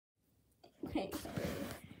Okay,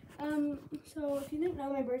 sorry. So if you didn't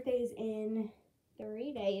know, my birthday is in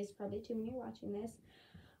 3 days, probably 2 when you're watching this.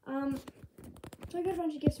 So I got a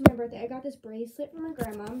bunch of gifts for my birthday. I got this bracelet from my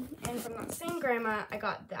grandma, and from that same grandma, I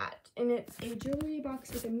got that. And it's a jewelry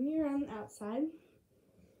box with a mirror on the outside.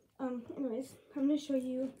 Anyways, I'm going to show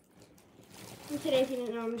you, today if you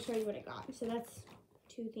didn't know, I'm going to show you what I got. So that's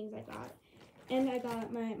 2 things I got. And I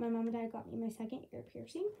got, my mom and dad got me my second ear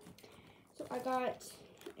piercing. So I got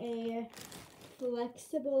a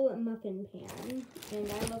flexible muffin pan,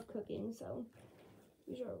 and I love cooking, so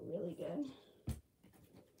these are really good.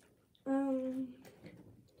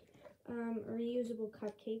 Reusable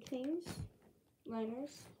cupcake things,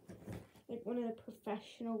 liners, like one of the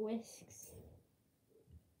professional whisks.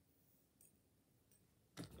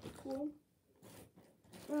 Cool.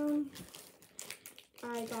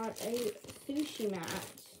 I got a sushi mat.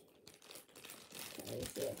 Let me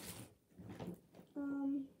see it.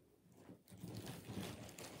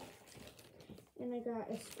 And I got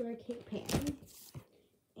a square cake pan.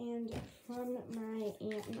 And from my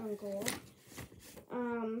aunt and uncle,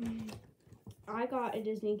 I got a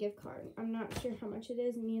Disney gift card. I'm not sure how much it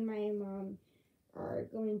is. Me and my mom are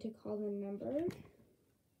going to call the number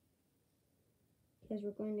because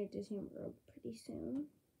we're going to Disney World pretty soon.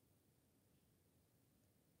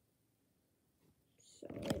 So,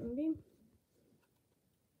 maybe.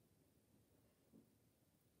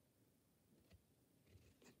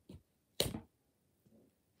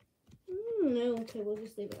 No, okay, we'll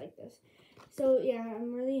just leave it like this. So, yeah,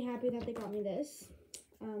 I'm really happy that they got me this.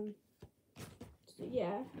 So,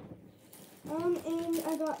 yeah. And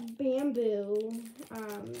I got bamboo,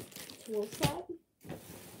 tool set.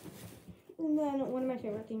 And then one of my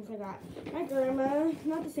favorite things I got, my grandma,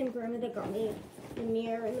 not the same grandma that got me the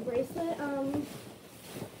mirror and the bracelet,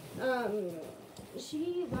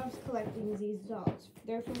 she loves collecting these dolls.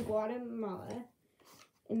 They're from Guatemala.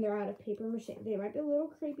 And they're out of paper mache. They might be a little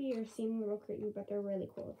creepy or seem a little creepy, but they're really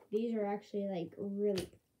cool. These are actually, like, really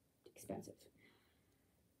expensive.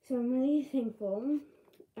 So I'm really thankful.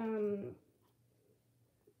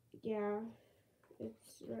 Yeah,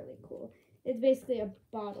 it's really cool. It's basically a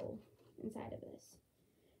bottle inside of this.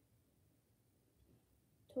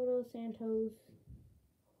 Todos Santos,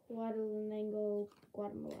 Guadalupe,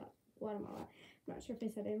 Guatemala. I'm not sure if I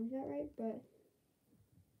said any of that right, but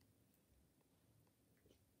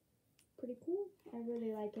pretty cool. I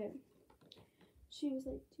really like it. She was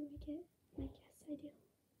like, do you like it? I'm like, yes, I do.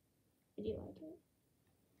 I do like it.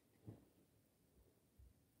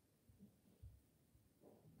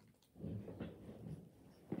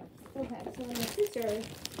 Okay, so my sister,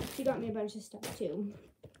 she got me a bunch of stuff too.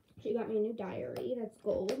 She got me a new diary that's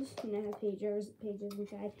gold, and it has pages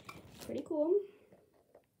inside. Pretty cool.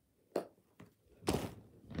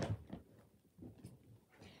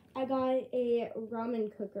 I got a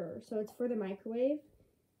ramen cooker, so it's for the microwave.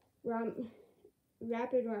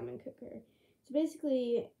 Rapid ramen cooker. So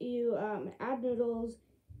basically, you add noodles,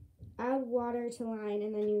 add water to line,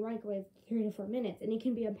 and then you microwave 3 to 4 minutes. And it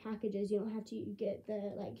can be in packages. You don't have to get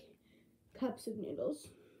the cups of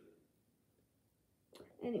noodles.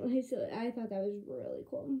 Anyway, so I thought that was really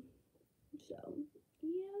cool. So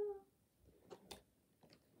yeah.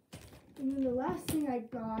 And then the last thing I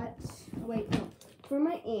got, for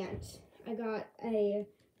my aunt, I got a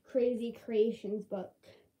Crazy Creations book.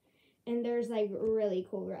 And there's, really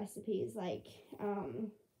cool recipes.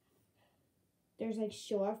 There's,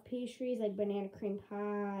 show-off pastries, like banana cream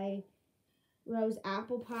pie, rose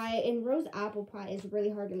apple pie. And rose apple pie is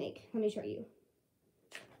really hard to make. Let me show you.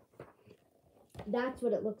 That's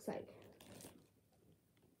what it looks like.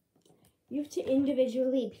 You have to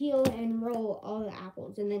individually peel and roll all the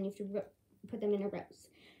apples. And then you have to put them in a rose.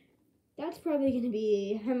 That's probably going to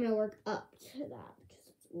be, I'm going to work up to that because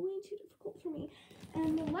it's way too difficult for me.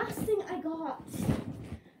 And the last thing I got,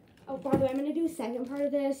 oh, by the way, I'm going to do a second part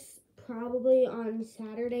of this probably on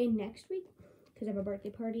Saturday next week because I have a birthday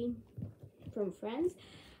party from friends.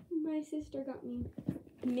 My sister got me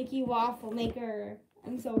a Mickey waffle maker.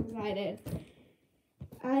 I'm so excited.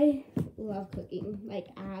 I love cooking,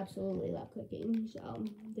 absolutely love cooking, so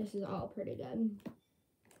this is all pretty good.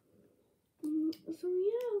 So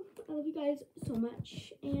yeah, I love you guys so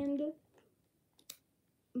much, and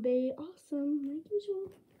be awesome like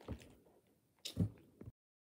usual.